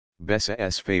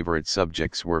Bessa's favorite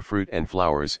subjects were fruit and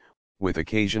flowers, with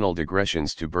occasional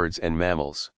digressions to birds and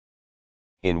mammals.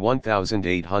 In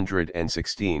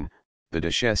 1816, the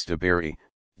Duchesse de Berry,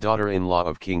 daughter-in-law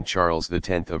of King Charles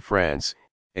X of France,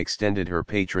 extended her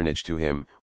patronage to him,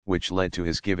 which led to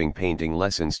his giving painting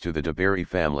lessons to the de Berry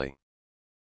family.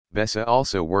 Bessa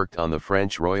also worked on the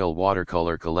French royal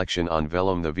watercolor collection on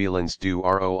vellum the Villains du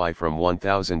Roi from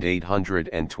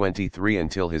 1823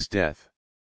 until his death.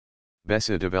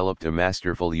 Bessa developed a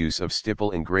masterful use of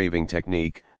stipple engraving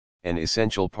technique, an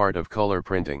essential part of color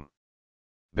printing.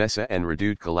 Bessa and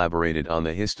Redoute collaborated on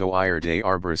the Histoire des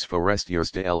arbres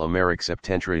forestiers de l'Amérique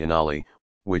septentrionale,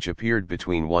 which appeared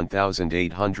between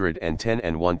 1810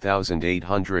 and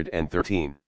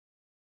 1813.